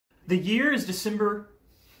The year is December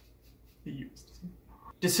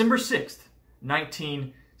 6th,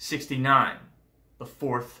 1969, the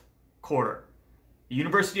fourth quarter. The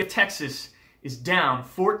University of Texas is down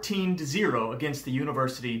 14-0 against the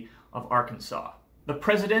University of Arkansas. The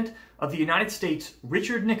President of the United States,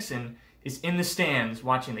 Richard Nixon, is in the stands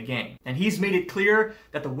watching the game. And he's made it clear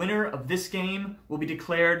that the winner of this game will be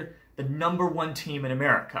declared the #1 team in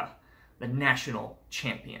America, the national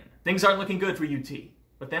champion. Things aren't looking good for UT.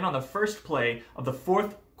 But then on the first play of the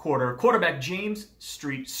fourth quarter, quarterback James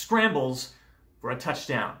Street scrambles for a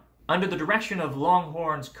touchdown. Under the direction of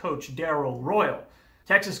Longhorns coach Darrell Royal,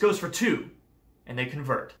 Texas goes for 2, and they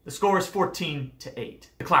convert. The score is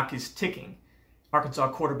 14-8. The clock is ticking.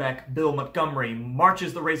 Arkansas quarterback Bill Montgomery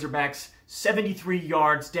marches the Razorbacks 73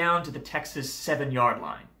 yards down to the Texas 7-yard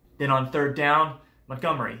line. Then on third down,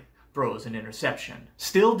 Montgomery throws an interception.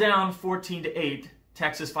 Still down 14-8,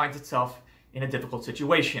 Texas finds itself in a difficult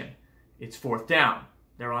situation. It's fourth down.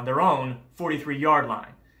 They're on their own 43-yard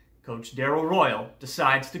line. Coach Darrell Royal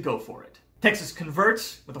decides to go for it. Texas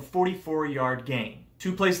converts with a 44-yard gain.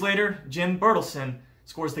 2 plays later, Jim Bertelsen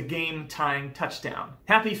scores the game-tying touchdown.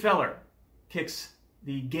 Happy Feller kicks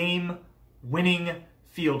the game-winning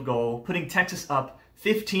field goal, putting Texas up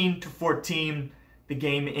 15-14. The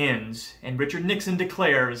game ends, and Richard Nixon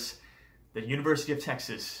declares the University of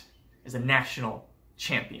Texas as the national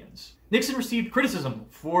champions. Nixon received criticism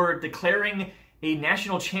for declaring a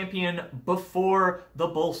national champion before the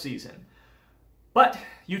bowl season. But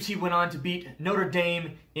UT went on to beat Notre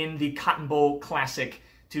Dame in the Cotton Bowl Classic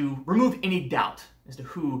to remove any doubt as to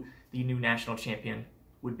who the new national champion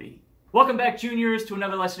would be. Welcome back, juniors, to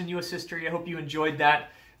another lesson in U.S. history. I hope you enjoyed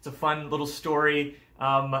that. It's a fun little story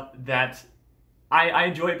that I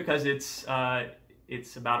enjoy it because it's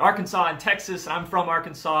about Arkansas and Texas. I'm from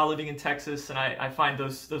Arkansas, living in Texas, and I find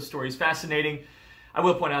those stories fascinating. I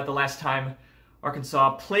will point out the last time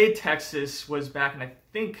Arkansas played Texas was back in, I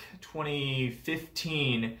think,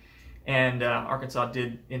 2015, and Arkansas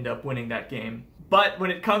did end up winning that game. But when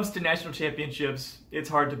it comes to national championships, it's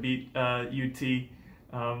hard to beat UT,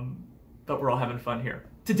 but we're all having fun here.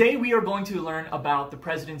 Today we are going to learn about the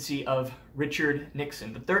presidency of Richard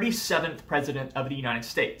Nixon, the 37th President of the United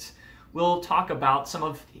States. We'll talk about some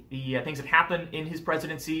of the things that happened in his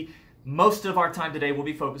presidency. Most of our time today will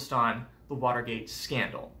be focused on the Watergate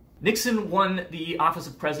scandal. Nixon won the office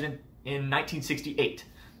of president in 1968,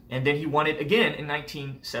 and then he won it again in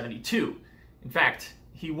 1972. In fact,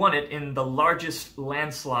 he won it in the largest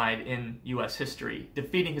landslide in U.S. history,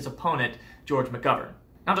 defeating his opponent, George McGovern.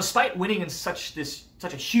 Now, despite winning in such a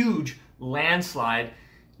huge landslide,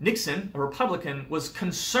 Nixon, a Republican, was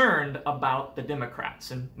concerned about the Democrats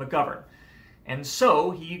and McGovern. And so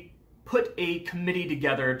he put a committee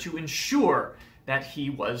together to ensure that he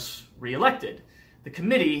was reelected. The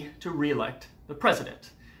Committee to Re-elect the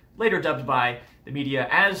President, later dubbed by the media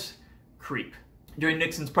as CREEP. During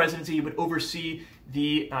Nixon's presidency, he would oversee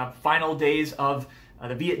the final days of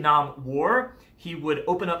the Vietnam War. He would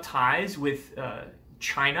open up ties with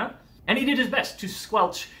China, and he did his best to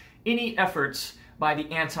squelch any efforts by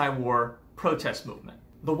the anti-war protest movement.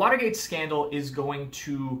 The Watergate scandal is going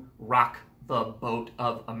to rock the boat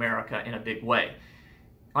of America in a big way.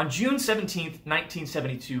 On June 17th,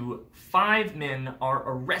 1972, 5 men are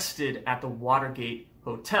arrested at the Watergate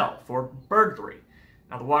Hotel for burglary.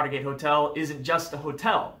 Now, the Watergate Hotel isn't just a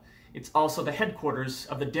hotel. It's also the headquarters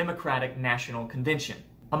of the Democratic National Convention.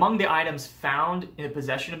 Among the items found in the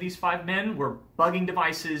possession of these 5 men were bugging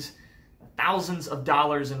devices, thousands of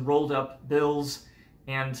dollars in rolled up bills,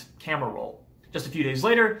 and camera roll. Just a few days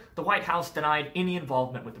later, the White House denied any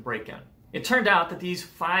involvement with the break-in. It turned out that these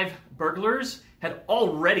 5 burglars had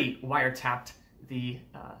already wiretapped the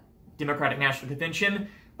Democratic National Convention,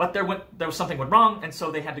 but there was something went wrong, and so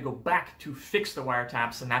they had to go back to fix the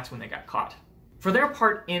wiretaps, and that's when they got caught. For their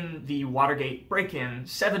part in the Watergate break-in,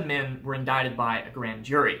 7 men were indicted by a grand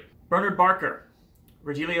jury. Bernard Barker,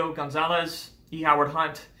 Rogelio Gonzalez, E. Howard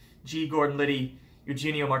Hunt, G. Gordon Liddy,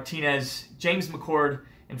 Eugenio Martinez, James McCord,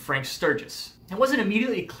 and Frank Sturgis. It wasn't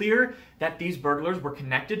immediately clear that these burglars were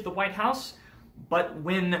connected to the White House, but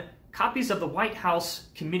when copies of the White House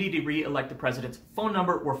Committee to Re-elect the President's phone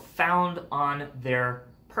number were found on their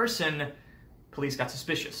person, police got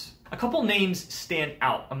suspicious. A couple names stand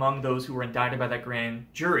out among those who were indicted by that grand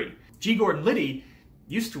jury. G. Gordon Liddy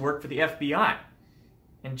used to work for the FBI,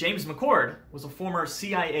 and James McCord was a former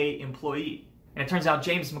CIA employee. And it turns out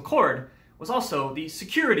James McCord was also the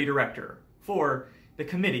security director for the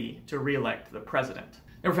Committee to Re-elect the President.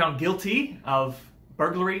 They were found guilty of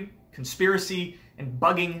burglary, conspiracy, and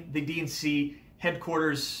bugging the DNC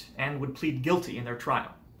headquarters, and would plead guilty in their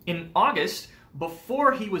trial. In August,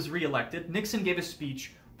 before he was reelected, Nixon gave a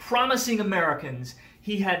speech promising Americans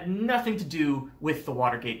he had nothing to do with the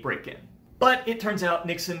Watergate break-in. But it turns out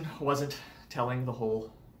Nixon wasn't telling the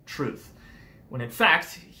whole truth, when in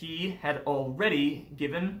fact he had already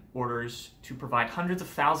given orders to provide hundreds of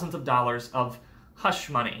thousands of dollars of hush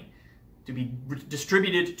money to be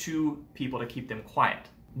distributed to people to keep them quiet.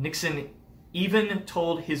 Nixon even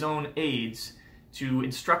told his own aides to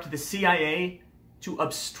instruct the CIA to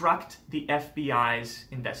obstruct the FBI's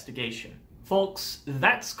investigation. Folks,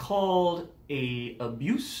 that's called an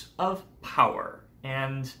abuse of power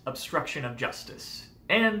and obstruction of justice,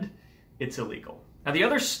 and it's illegal. Now, the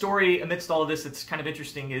other story amidst all of this that's kind of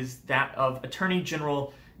interesting is that of Attorney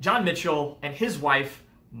General John Mitchell and his wife,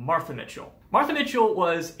 Martha Mitchell. Martha Mitchell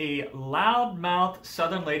was a loudmouth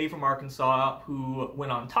Southern lady from Arkansas who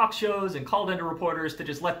went on talk shows and called into reporters to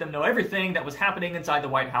just let them know everything that was happening inside the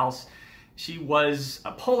White House. She was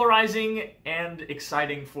polarizing and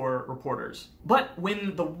exciting for reporters. But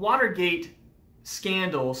when the Watergate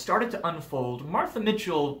scandal started to unfold, Martha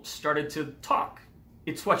Mitchell started to talk.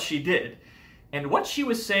 It's what she did. And what she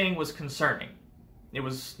was saying was concerning. It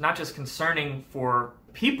was not just concerning for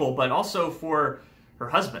people, but also for her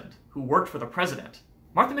husband, who worked for the president.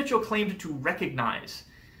 Martha Mitchell claimed to recognize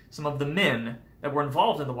some of the men that were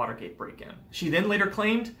involved in the Watergate break-in. She then later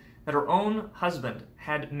claimed that her own husband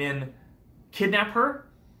had men kidnap her,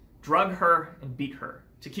 drug her, and beat her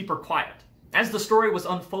to keep her quiet. As the story was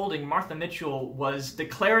unfolding, Martha Mitchell was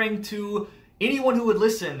declaring to anyone who would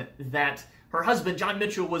listen that her husband, John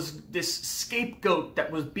Mitchell, was this scapegoat that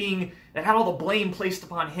had all the blame placed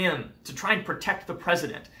upon him to try and protect the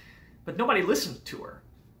president. But nobody listened to her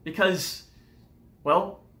because,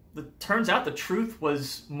 well, it turns out the truth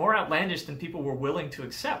was more outlandish than people were willing to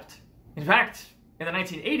accept. In fact, in the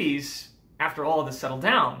 1980s, after all of this settled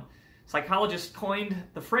down, psychologists coined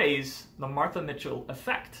the phrase the Martha Mitchell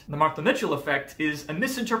effect. The Martha Mitchell effect is a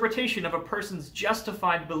misinterpretation of a person's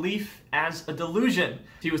justified belief as a delusion.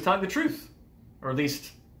 She was telling the truth, or at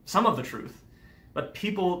least some of the truth, but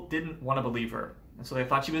people didn't want to believe her, and so they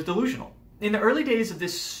thought she was delusional. In the early days of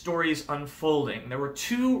this story's unfolding, there were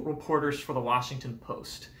two reporters for the Washington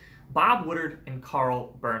Post, Bob Woodard and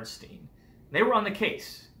Carl Bernstein. They were on the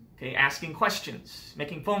case, asking questions,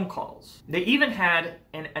 making phone calls. They even had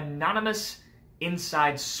an anonymous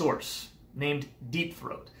inside source named Deep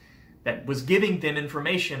Throat that was giving them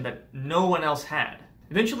information that no one else had.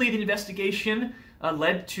 Eventually, the investigation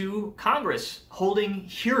led to Congress holding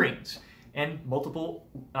hearings, and multiple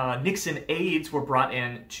Nixon aides were brought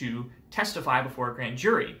in to testify before a grand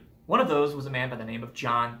jury. One of those was a man by the name of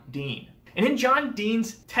John Dean. And in John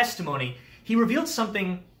Dean's testimony, he revealed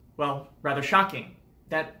something, well, rather shocking,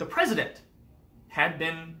 that the president had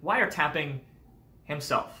been wiretapping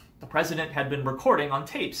himself. The president had been recording on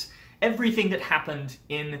tapes everything that happened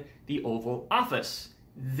in the Oval Office.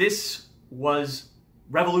 This was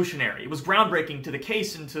revolutionary. It was groundbreaking to the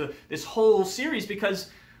case and to this whole series because,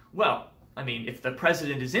 well, I mean, if the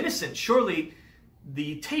president is innocent, surely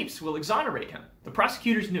the tapes will exonerate him. The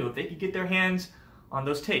prosecutors knew if they could get their hands on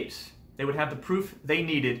those tapes, they would have the proof they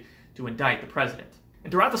needed to indict the president.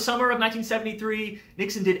 And throughout the summer of 1973,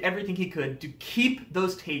 Nixon did everything he could to keep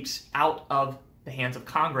those tapes out of the hands of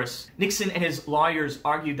Congress. Nixon and his lawyers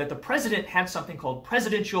argued that the president had something called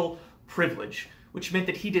presidential privilege, which meant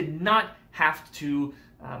that he did not have to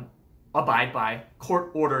abide by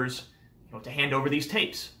court orders to hand over these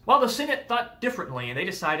tapes. While the Senate thought differently, and they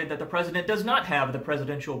decided that the president does not have the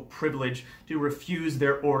presidential privilege to refuse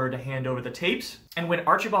their order to hand over the tapes. And when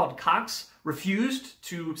Archibald Cox refused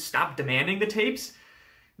to stop demanding the tapes,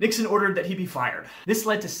 Nixon ordered that he be fired. This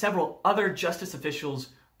led to several other justice officials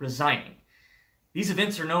resigning. These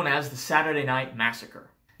events are known as the Saturday Night Massacre.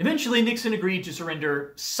 Eventually, Nixon agreed to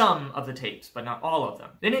surrender some of the tapes, but not all of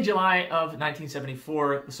them. Then in July of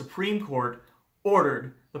 1974, the Supreme Court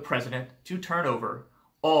ordered the president to turn over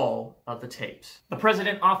all of the tapes. The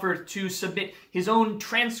president offered to submit his own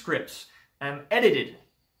transcripts, edited,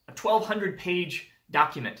 a 1,200-page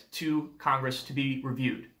document to Congress to be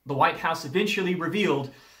reviewed. The White House eventually revealed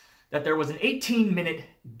that there was an 18-minute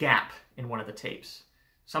gap in one of the tapes.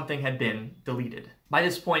 Something had been deleted. By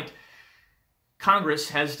this point, Congress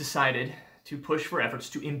has decided to push for efforts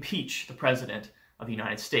to impeach the President of the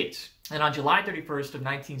United States. And on July 31st of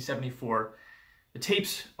 1974, the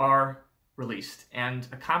tapes are released, and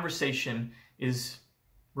a conversation is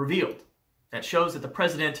revealed that shows that the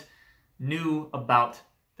President knew about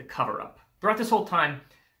the cover-up. Throughout this whole time,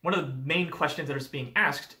 one of the main questions that is being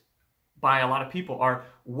asked by a lot of people are,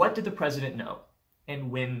 what did the President know,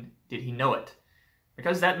 and when did he know it?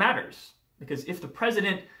 Because that matters. Because if the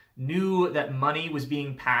President knew that money was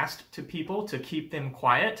being passed to people to keep them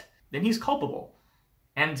quiet, then he's culpable.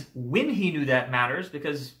 And when he knew that matters,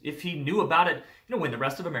 because if he knew about it, when the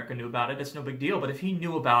rest of America knew about it, it's no big deal. But if he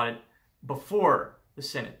knew about it before the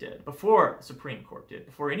Senate did, before the Supreme Court did,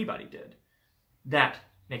 before anybody did, that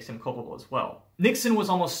makes him culpable as well. Nixon was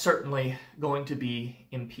almost certainly going to be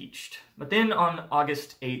impeached. But then on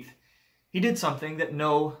August 8th, he did something that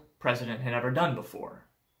no president had ever done before.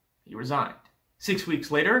 He resigned. 6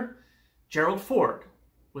 weeks later, Gerald Ford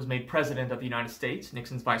was made president of the United States,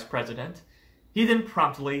 Nixon's vice president. He then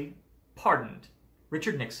promptly pardoned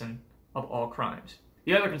Richard Nixon of all crimes.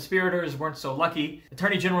 The other conspirators weren't so lucky.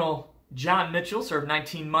 Attorney General John Mitchell served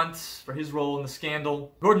 19 months for his role in the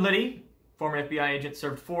scandal. Gordon Liddy, former FBI agent,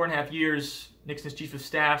 served 4.5 years. Nixon's chief of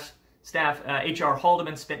staff H.R.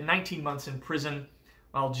 Haldeman, spent 19 months in prison,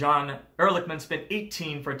 while John Ehrlichman spent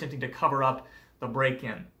 18 for attempting to cover up the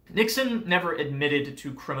break-in. Nixon never admitted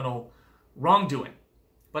to criminal wrongdoing,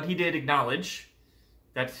 but he did acknowledge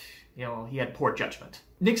that, he had poor judgment.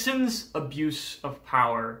 Nixon's abuse of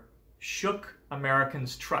power shook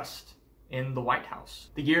Americans' trust in the White House.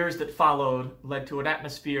 The years that followed led to an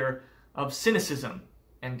atmosphere of cynicism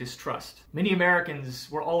and distrust. Many Americans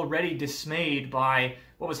were already dismayed by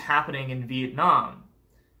what was happening in Vietnam,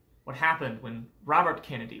 what happened when Robert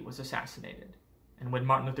Kennedy was assassinated, and when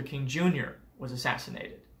Martin Luther King Jr. was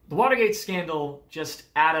assassinated. The Watergate scandal just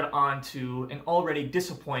added on to an already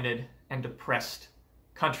disappointed and depressed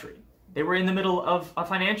country. They were in the middle of a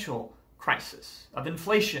financial crisis, of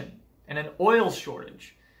inflation, and an oil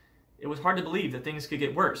shortage. It was hard to believe that things could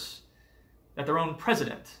get worse, that their own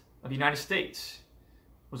president of the United States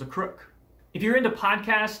was a crook. If you're into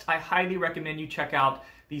podcasts, I highly recommend you check out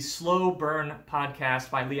the Slow Burn podcast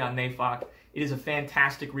by Leon Neyfakh. It is a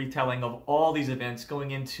fantastic retelling of all these events,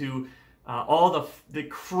 going into all the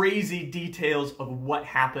crazy details of what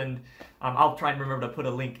happened. I'll try and remember to put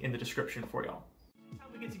a link in the description for y'all. When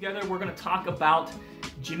we get together, we're going to talk about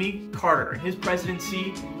Jimmy Carter and his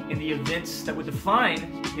presidency and the events that would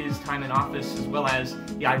define his time in office, as well as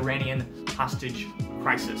the Iranian hostage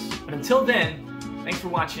crisis. But until then, thanks for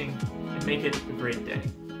watching, and make it a great day.